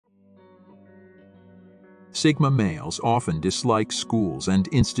Sigma males often dislike schools and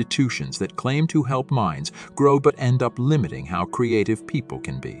institutions that claim to help minds grow but end up limiting how creative people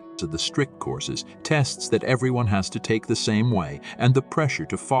can be. So the strict courses, tests that everyone has to take the same way, and the pressure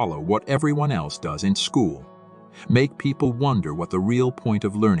to follow what everyone else does in school make people wonder what the real point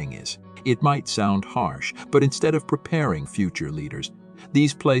of learning is. It might sound harsh, but instead of preparing future leaders,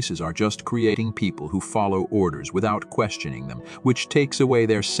 these places are just creating people who follow orders without questioning them, which takes away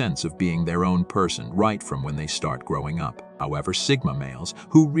their sense of being their own person right from when they start growing up. However, Sigma males,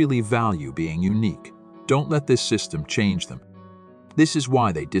 who really value being unique, don't let this system change them. This is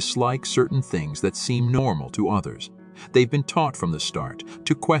why they dislike certain things that seem normal to others. They've been taught from the start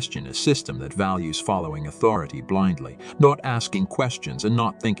to question a system that values following authority blindly, not asking questions and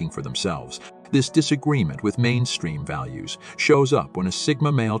not thinking for themselves. This disagreement with mainstream values shows up when a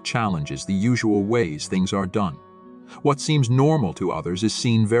Sigma male challenges the usual ways things are done. What seems normal to others is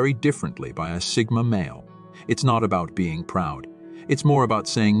seen very differently by a Sigma male. It's not about being proud. It's more about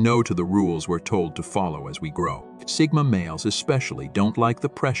saying no to the rules we're told to follow as we grow. Sigma males especially don't like the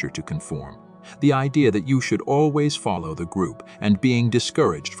pressure to conform. The idea that you should always follow the group and being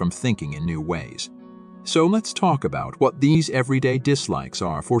discouraged from thinking in new ways. So let's talk about what these everyday dislikes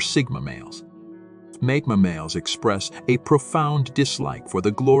are for Sigma males. Sigma males express a profound dislike for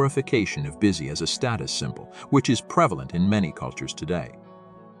the glorification of busy as a status symbol, which is prevalent in many cultures today.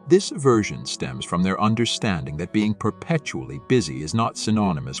 This aversion stems from their understanding that being perpetually busy is not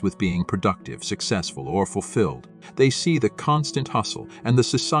synonymous with being productive, successful, or fulfilled. They see the constant hustle and the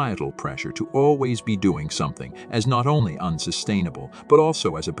societal pressure to always be doing something as not only unsustainable, but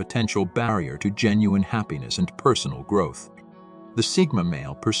also as a potential barrier to genuine happiness and personal growth. The Sigma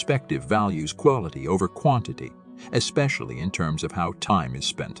male perspective values quality over quantity, especially in terms of how time is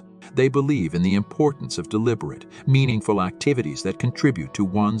spent. They believe in the importance of deliberate, meaningful activities that contribute to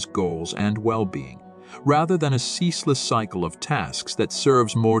one's goals and well-being, rather than a ceaseless cycle of tasks that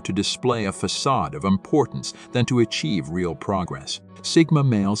serves more to display a facade of importance than to achieve real progress. Sigma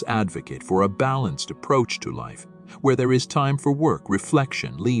males advocate for a balanced approach to life, where there is time for work,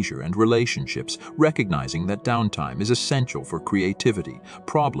 reflection, leisure, and relationships, recognizing that downtime is essential for creativity,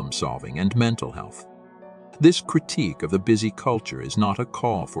 problem-solving, and mental health. This critique of the busy culture is not a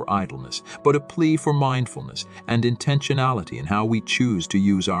call for idleness, but a plea for mindfulness and intentionality in how we choose to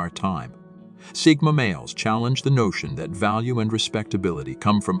use our time. Sigma males challenge the notion that value and respectability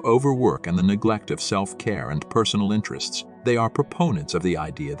come from overwork and the neglect of self-care and personal interests. They are proponents of the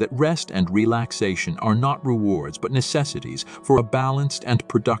idea that rest and relaxation are not rewards but necessities for a balanced and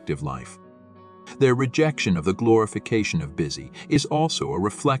productive life. Their rejection of the glorification of busy is also a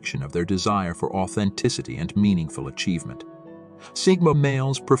reflection of their desire for authenticity and meaningful achievement. Sigma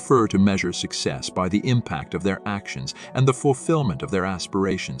males prefer to measure success by the impact of their actions and the fulfillment of their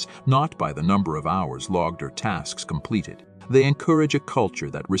aspirations, not by the number of hours logged or tasks completed. They encourage a culture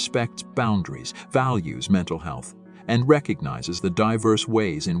that respects boundaries, values mental health, and recognizes the diverse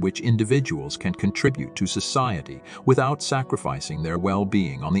ways in which individuals can contribute to society without sacrificing their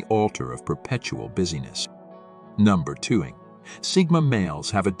well-being on the altar of perpetual busyness. Number 2. Sigma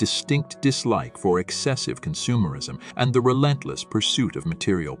males have a distinct dislike for excessive consumerism and the relentless pursuit of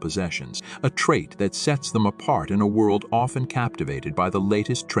material possessions, a trait that sets them apart in a world often captivated by the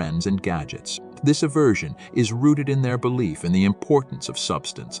latest trends and gadgets. This aversion is rooted in their belief in the importance of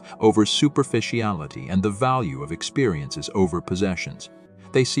substance over superficiality and the value of experiences over possessions.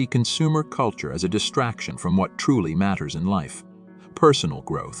 They see consumer culture as a distraction from what truly matters in life: personal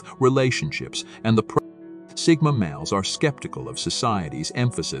growth, relationships, and the Sigma males are skeptical of society's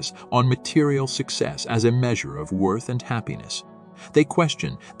emphasis on material success as a measure of worth and happiness. They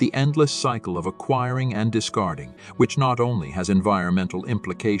question the endless cycle of acquiring and discarding, which not only has environmental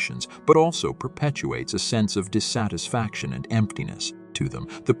implications but also perpetuates a sense of dissatisfaction and emptiness. To them,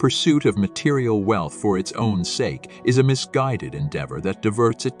 the pursuit of material wealth for its own sake is a misguided endeavor that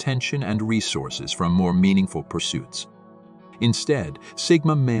diverts attention and resources from more meaningful pursuits. Instead,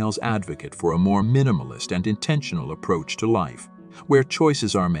 Sigma males advocate for a more minimalist and intentional approach to life, where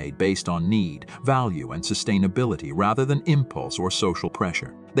choices are made based on need, value, and sustainability rather than impulse or social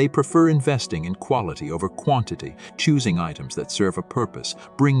pressure. They prefer investing in quality over quantity, choosing items that serve a purpose,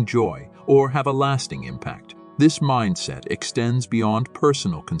 bring joy, or have a lasting impact. This mindset extends beyond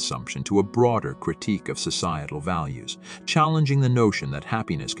personal consumption to a broader critique of societal values, challenging the notion that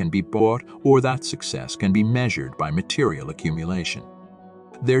happiness can be bought or that success can be measured by material accumulation.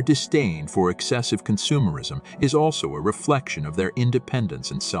 Their disdain for excessive consumerism is also a reflection of their independence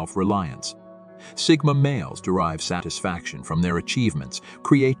and self-reliance. Sigma males derive satisfaction from their achievements,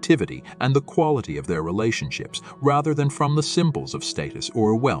 creativity, and the quality of their relationships, rather than from the symbols of status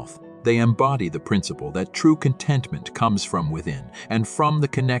or wealth. They embody the principle that true contentment comes from within and from the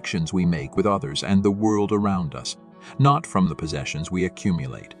connections we make with others and the world around us, not from the possessions we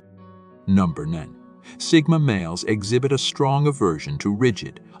accumulate. Number 9. Sigma males exhibit a strong aversion to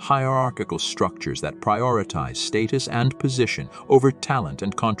rigid, hierarchical structures that prioritize status and position over talent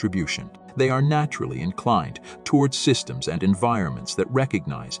and contribution. They are naturally inclined towards systems and environments that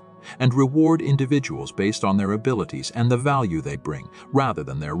recognize and reward individuals based on their abilities and the value they bring, rather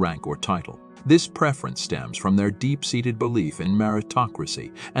than their rank or title. This preference stems from their deep-seated belief in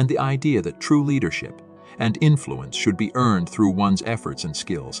meritocracy and the idea that true leadership and influence should be earned through one's efforts and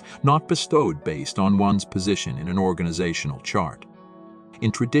skills, not bestowed based on one's position in an organizational chart.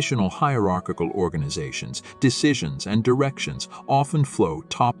 In traditional hierarchical organizations, decisions and directions often flow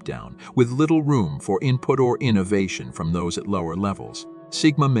top-down, with little room for input or innovation from those at lower levels.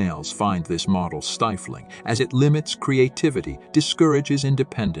 Sigma males find this model stifling, as it limits creativity, discourages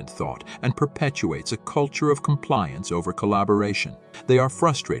independent thought, and perpetuates a culture of compliance over collaboration. They are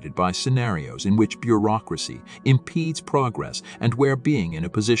frustrated by scenarios in which bureaucracy impedes progress and where being in a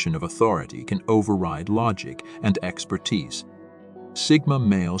position of authority can override logic and expertise. Sigma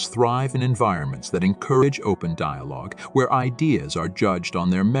males thrive in environments that encourage open dialogue, where ideas are judged on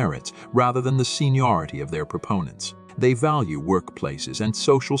their merits rather than the seniority of their proponents. They value workplaces and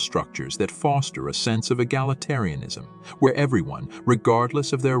social structures that foster a sense of egalitarianism, where everyone,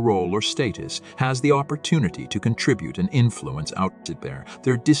 regardless of their role or status, has the opportunity to contribute and influence out there.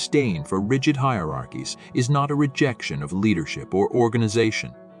 Their disdain for rigid hierarchies is not a rejection of leadership or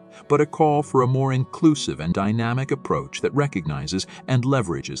organization, but a call for a more inclusive and dynamic approach that recognizes and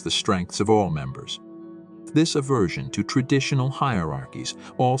leverages the strengths of all members. This aversion to traditional hierarchies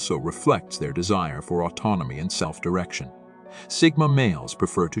also reflects their desire for autonomy and self-direction. Sigma males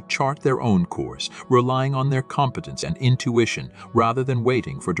prefer to chart their own course, relying on their competence and intuition rather than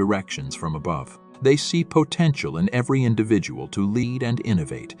waiting for directions from above. They see potential in every individual to lead and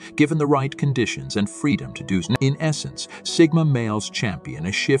innovate, given the right conditions and freedom to do so. In essence, Sigma males champion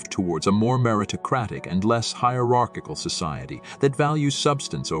a shift towards a more meritocratic and less hierarchical society that values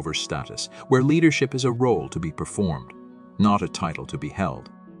substance over status, where leadership is a role to be performed, not a title to be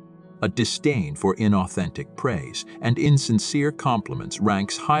held. A disdain for inauthentic praise and insincere compliments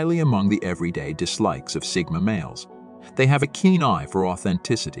ranks highly among the everyday dislikes of Sigma males. They have a keen eye for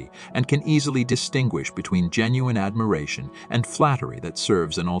authenticity and can easily distinguish between genuine admiration and flattery that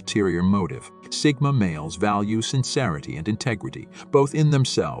serves an ulterior motive. Sigma males value sincerity and integrity, both in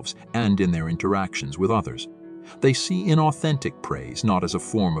themselves and in their interactions with others. They see inauthentic praise not as a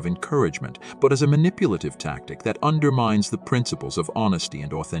form of encouragement, but as a manipulative tactic that undermines the principles of honesty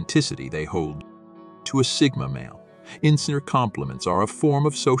and authenticity they hold. To a Sigma male, insincere compliments are a form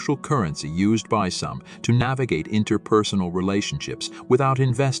of social currency used by some to navigate interpersonal relationships without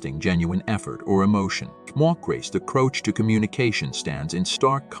investing genuine effort or emotion. Mockrace's approach to communication stands in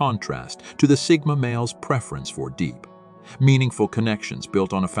stark contrast to the Sigma male's preference for deep, meaningful connections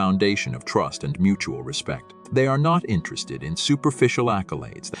built on a foundation of trust and mutual respect. They are not interested in superficial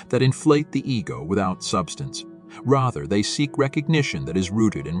accolades that inflate the ego without substance. Rather, they seek recognition that is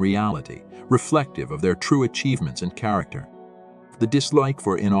rooted in reality, reflective of their true achievements and character. The dislike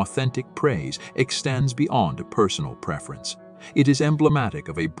for inauthentic praise extends beyond a personal preference. It is emblematic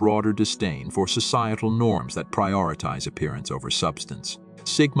of a broader disdain for societal norms that prioritize appearance over substance.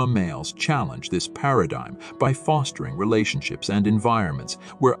 Sigma males challenge this paradigm by fostering relationships and environments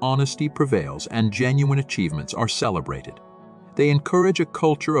where honesty prevails and genuine achievements are celebrated. They encourage a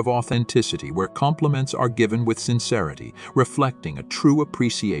culture of authenticity where compliments are given with sincerity, reflecting a true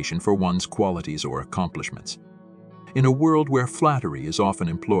appreciation for one's qualities or accomplishments. In a world where flattery is often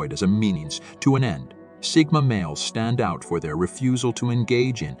employed as a means to an end, Sigma males stand out for their refusal to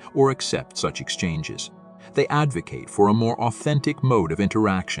engage in or accept such exchanges. They advocate for a more authentic mode of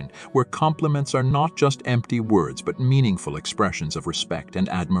interaction, where compliments are not just empty words but meaningful expressions of respect and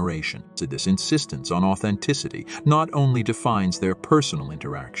admiration. This insistence on authenticity not only defines their personal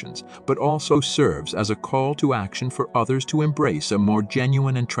interactions, but also serves as a call to action for others to embrace a more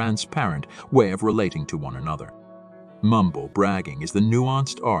genuine and transparent way of relating to one another. Mumble bragging is the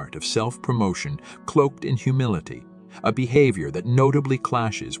nuanced art of self-promotion cloaked in humility, a behavior that notably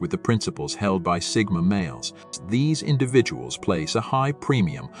clashes with the principles held by Sigma males. These individuals place a high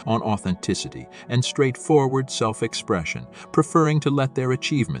premium on authenticity and straightforward self-expression, preferring to let their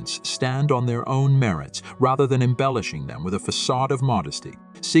achievements stand on their own merits rather than embellishing them with a facade of modesty.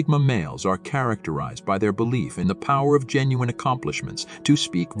 Sigma males are characterized by their belief in the power of genuine accomplishments to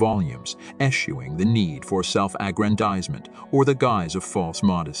speak volumes, eschewing the need for self-aggrandizement or the guise of false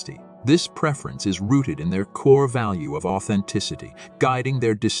modesty. This preference is rooted in their core value of authenticity, guiding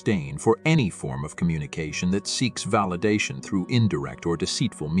their disdain for any form of communication that seeks validation through indirect or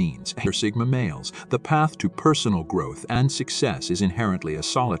deceitful means. For Sigma males, the path to personal growth and success is inherently a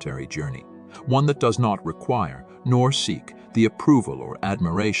solitary journey, one that does not require, nor seek, the approval or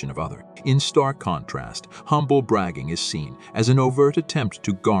admiration of others. In stark contrast, humble bragging is seen as an overt attempt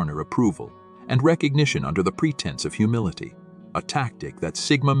to garner approval and recognition under the pretense of humility, a tactic that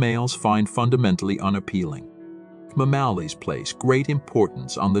Sigma males find fundamentally unappealing. Males place great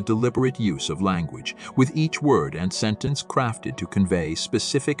importance on the deliberate use of language, with each word and sentence crafted to convey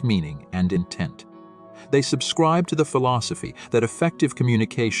specific meaning and intent. They subscribe to the philosophy that effective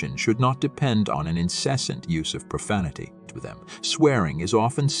communication should not depend on an incessant use of profanity. To them, swearing is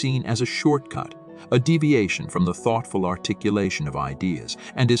often seen as a shortcut, a deviation from the thoughtful articulation of ideas,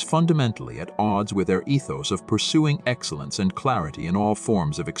 and is fundamentally at odds with their ethos of pursuing excellence and clarity in all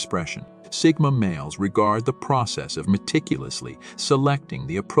forms of expression. Sigma males regard the process of meticulously selecting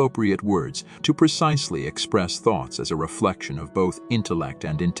the appropriate words to precisely express thoughts as a reflection of both intellect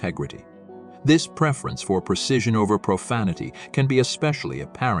and integrity. This preference for precision over profanity can be especially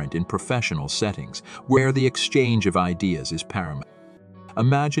apparent in professional settings, where the exchange of ideas is paramount.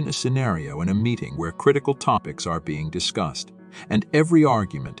 Imagine a scenario in a meeting where critical topics are being discussed, and every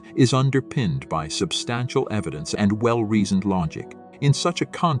argument is underpinned by substantial evidence and well-reasoned logic. In such a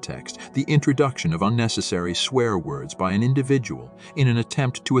context, the introduction of unnecessary swear words by an individual in an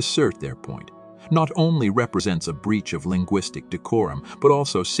attempt to assert their point not only represents a breach of linguistic decorum, but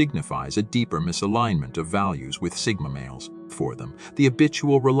also signifies a deeper misalignment of values with Sigma males. For them, the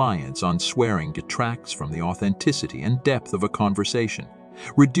habitual reliance on swearing detracts from the authenticity and depth of a conversation,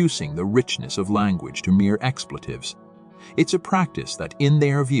 reducing the richness of language to mere expletives. It's a practice that, in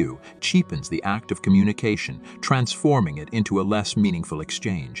their view, cheapens the act of communication, transforming it into a less meaningful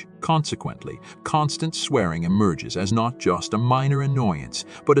exchange. Consequently, constant swearing emerges as not just a minor annoyance,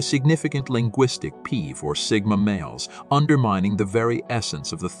 but a significant linguistic peeve for Sigma males, undermining the very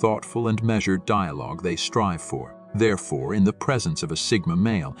essence of the thoughtful and measured dialogue they strive for. Therefore, in the presence of a Sigma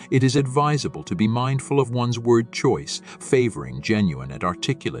male, it is advisable to be mindful of one's word choice, favoring genuine and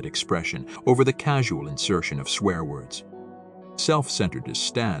articulate expression over the casual insertion of swear words. Self-centeredness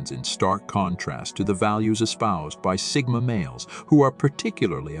stands in stark contrast to the values espoused by Sigma males, who are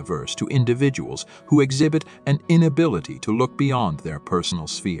particularly averse to individuals who exhibit an inability to look beyond their personal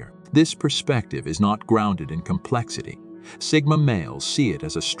sphere. This perspective is not grounded in complexity. Sigma males see it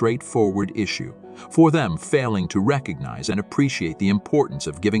as a straightforward issue. For them, failing to recognize and appreciate the importance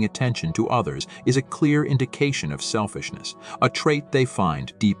of giving attention to others is a clear indication of selfishness, a trait they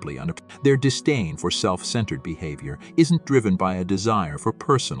find deeply unappealing. Their disdain for self-centered behavior isn't driven by a desire for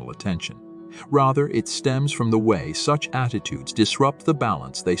personal attention. Rather, it stems from the way such attitudes disrupt the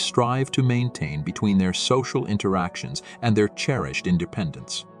balance they strive to maintain between their social interactions and their cherished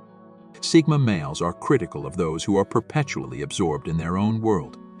independence. Sigma males are critical of those who are perpetually absorbed in their own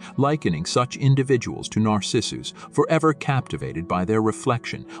world, likening such individuals to narcissus, forever captivated by their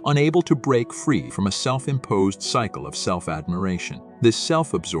reflection, unable to break free from a self-imposed cycle of self-admiration. This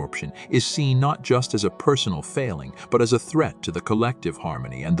self-absorption is seen not just as a personal failing, but as a threat to the collective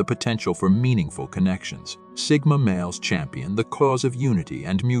harmony and the potential for meaningful connections. Sigma males champion the cause of unity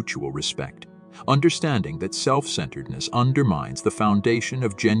and mutual respect, understanding that self-centeredness undermines the foundation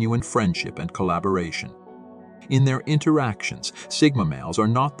of genuine friendship and collaboration. In their interactions, Sigma males are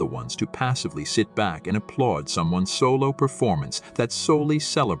not the ones to passively sit back and applaud someone's solo performance that solely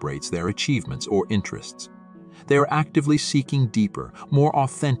celebrates their achievements or interests. They are actively seeking deeper, more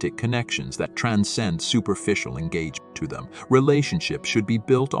authentic connections that transcend superficial engagement. To them, relationships should be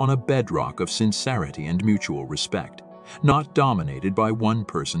built on a bedrock of sincerity and mutual respect, not dominated by one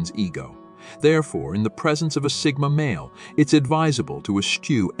person's ego. Therefore, in the presence of a Sigma male, it's advisable to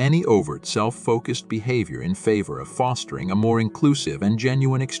eschew any overt self-focused behavior in favor of fostering a more inclusive and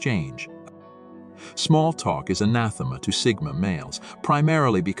genuine exchange. Small talk is anathema to Sigma males,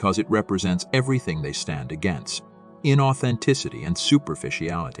 primarily because it represents everything they stand against: inauthenticity and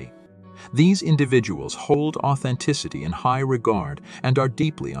superficiality. These individuals hold authenticity in high regard and are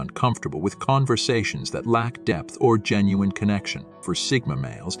deeply uncomfortable with conversations that lack depth or genuine connection. For Sigma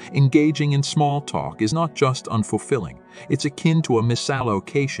males, engaging in small talk is not just unfulfilling, it's akin to a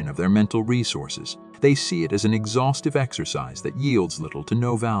misallocation of their mental resources. They see it as an exhaustive exercise that yields little to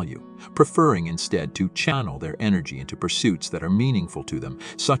no value, preferring instead to channel their energy into pursuits that are meaningful to them,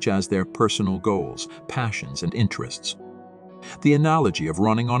 such as their personal goals, passions, and interests. The analogy of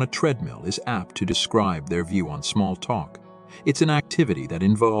running on a treadmill is apt to describe their view on small talk. It's an activity that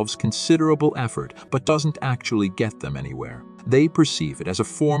involves considerable effort but doesn't actually get them anywhere. They perceive it as a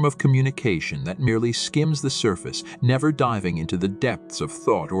form of communication that merely skims the surface, never diving into the depths of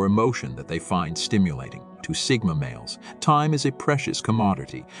thought or emotion that they find stimulating. To Sigma males, time is a precious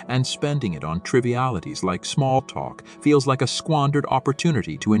commodity, and spending it on trivialities like small talk feels like a squandered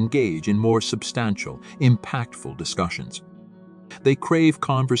opportunity to engage in more substantial, impactful discussions. They crave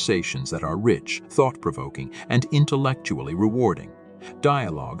conversations that are rich, thought-provoking, and intellectually rewarding.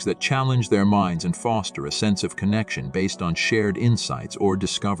 Dialogues that challenge their minds and foster a sense of connection based on shared insights or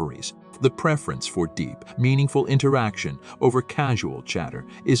discoveries. The preference for deep, meaningful interaction over casual chatter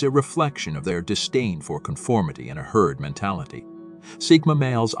is a reflection of their disdain for conformity and a herd mentality. Sigma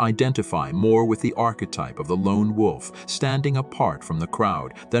males identify more with the archetype of the lone wolf, standing apart from the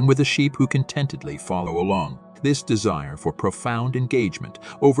crowd, than with the sheep who contentedly follow along. This desire for profound engagement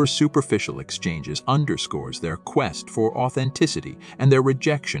over superficial exchanges underscores their quest for authenticity and their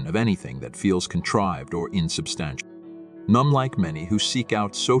rejection of anything that feels contrived or insubstantial. Unlike many who seek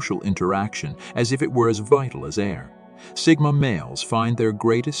out social interaction as if it were as vital as air, Sigma males find their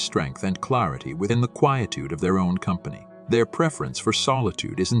greatest strength and clarity within the quietude of their own company. Their preference for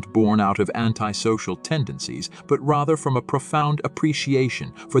solitude isn't born out of antisocial tendencies, but rather from a profound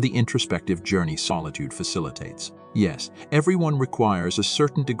appreciation for the introspective journey solitude facilitates. Yes, everyone requires a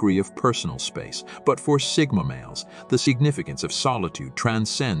certain degree of personal space, but for Sigma males, the significance of solitude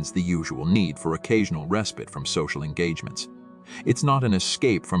transcends the usual need for occasional respite from social engagements. It's not an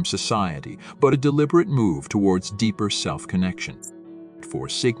escape from society, but a deliberate move towards deeper self-connection. For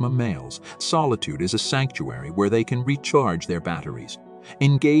Sigma males, solitude is a sanctuary where they can recharge their batteries,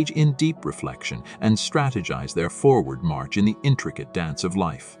 engage in deep reflection, and strategize their forward march in the intricate dance of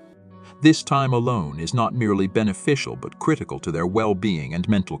life. This time alone is not merely beneficial but critical to their well-being and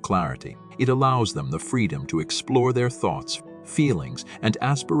mental clarity. It allows them the freedom to explore their thoughts, feelings, and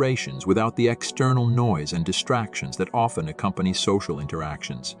aspirations without the external noise and distractions that often accompany social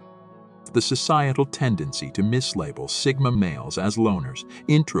interactions. The societal tendency to mislabel Sigma males as loners,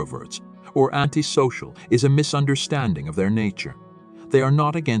 introverts, or antisocial is a misunderstanding of their nature. They are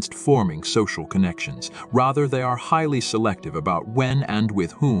not against forming social connections. Rather, they are highly selective about when and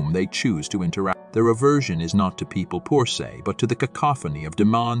with whom they choose to interact. Their aversion is not to people per se, but to the cacophony of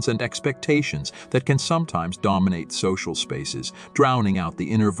demands and expectations that can sometimes dominate social spaces, drowning out the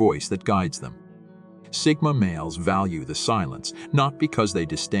inner voice that guides them. Sigma males value the silence, not because they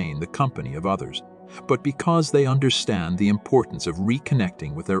disdain the company of others, but because they understand the importance of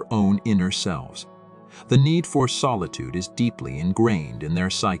reconnecting with their own inner selves. The need for solitude is deeply ingrained in their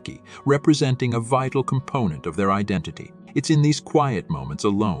psyche, representing a vital component of their identity. It's in these quiet moments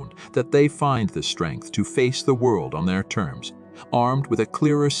alone that they find the strength to face the world on their terms, armed with a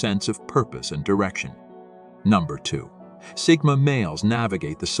clearer sense of purpose and direction. Number 2. Sigma males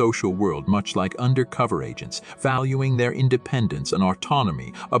navigate the social world much like undercover agents, valuing their independence and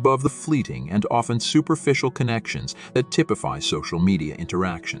autonomy above the fleeting and often superficial connections that typify social media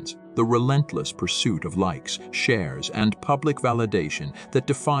interactions. The relentless pursuit of likes, shares, and public validation that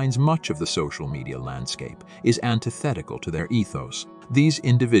defines much of the social media landscape is antithetical to their ethos. These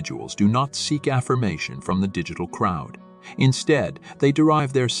individuals do not seek affirmation from the digital crowd. Instead, they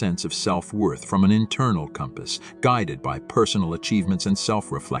derive their sense of self-worth from an internal compass, guided by personal achievements and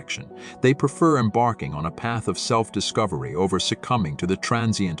self-reflection. They prefer embarking on a path of self-discovery over succumbing to the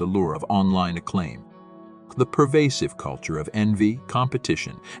transient allure of online acclaim. The pervasive culture of envy,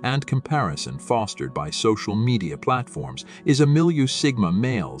 competition, and comparison fostered by social media platforms is a milieu Sigma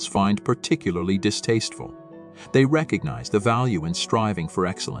males find particularly distasteful. They recognize the value in striving for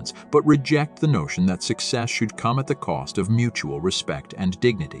excellence, but reject the notion that success should come at the cost of mutual respect and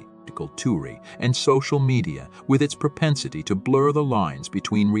dignity. And social media, with its propensity to blur the lines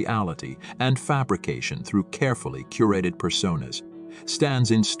between reality and fabrication through carefully curated personas,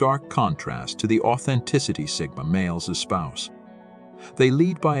 stands in stark contrast to the authenticity Sigma males espouse. They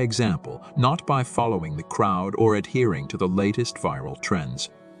lead by example, not by following the crowd or adhering to the latest viral trends.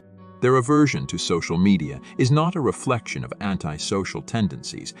 Their aversion to social media is not a reflection of antisocial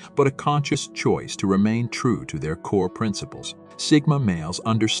tendencies, but a conscious choice to remain true to their core principles. Sigma males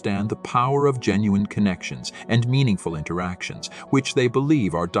understand the power of genuine connections and meaningful interactions, which they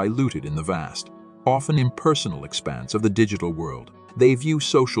believe are diluted in the vast, often impersonal expanse of the digital world. They view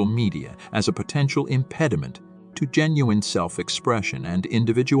social media as a potential impediment to genuine self-expression and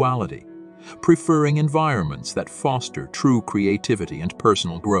individuality, preferring environments that foster true creativity and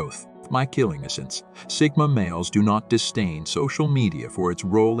personal growth. My killing essence, Sigma males do not disdain social media for its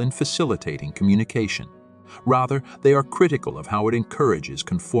role in facilitating communication. Rather, they are critical of how it encourages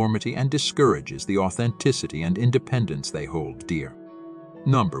conformity and discourages the authenticity and independence they hold dear.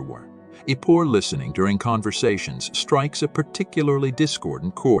 Number 1. Poor listening during conversations strikes a particularly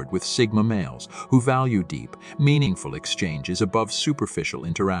discordant chord with Sigma males who value deep, meaningful exchanges above superficial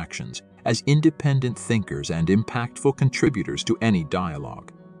interactions as independent thinkers and impactful contributors to any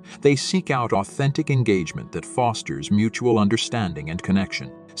dialogue. They seek out authentic engagement that fosters mutual understanding and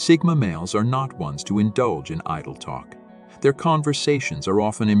connection. Sigma males are not ones to indulge in idle talk. Their conversations are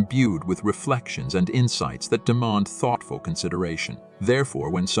often imbued with reflections and insights that demand thoughtful consideration.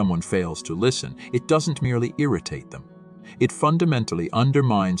 Therefore, when someone fails to listen, it doesn't merely irritate them. It fundamentally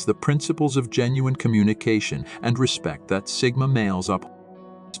undermines the principles of genuine communication and respect that Sigma males uphold.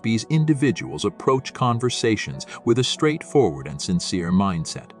 These individuals approach conversations with a straightforward and sincere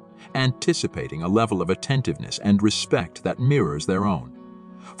mindset, anticipating a level of attentiveness and respect that mirrors their own.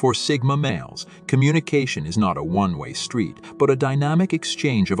 For Sigma males, communication is not a one-way street, but a dynamic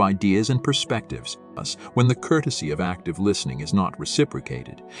exchange of ideas and perspectives. Thus, when the courtesy of active listening is not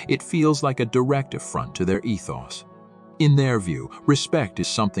reciprocated, it feels like a direct affront to their ethos. In their view, respect is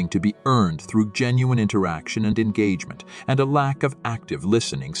something to be earned through genuine interaction and engagement, and a lack of active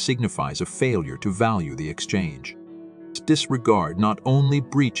listening signifies a failure to value the exchange. Disregard not only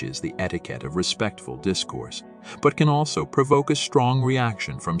breaches the etiquette of respectful discourse, but can also provoke a strong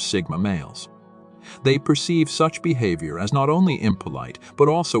reaction from Sigma males. They perceive such behavior as not only impolite, but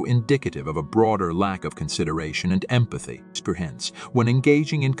also indicative of a broader lack of consideration and empathy. Hence, when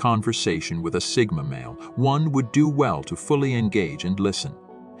engaging in conversation with a Sigma male, one would do well to fully engage and listen.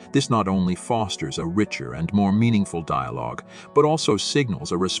 This not only fosters a richer and more meaningful dialogue, but also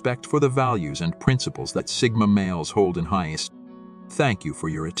signals a respect for the values and principles that Sigma males hold in high esteem. Thank you for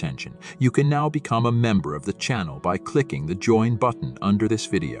your attention. You can now become a member of the channel by clicking the join button under this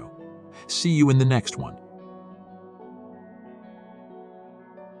video. See you in the next one.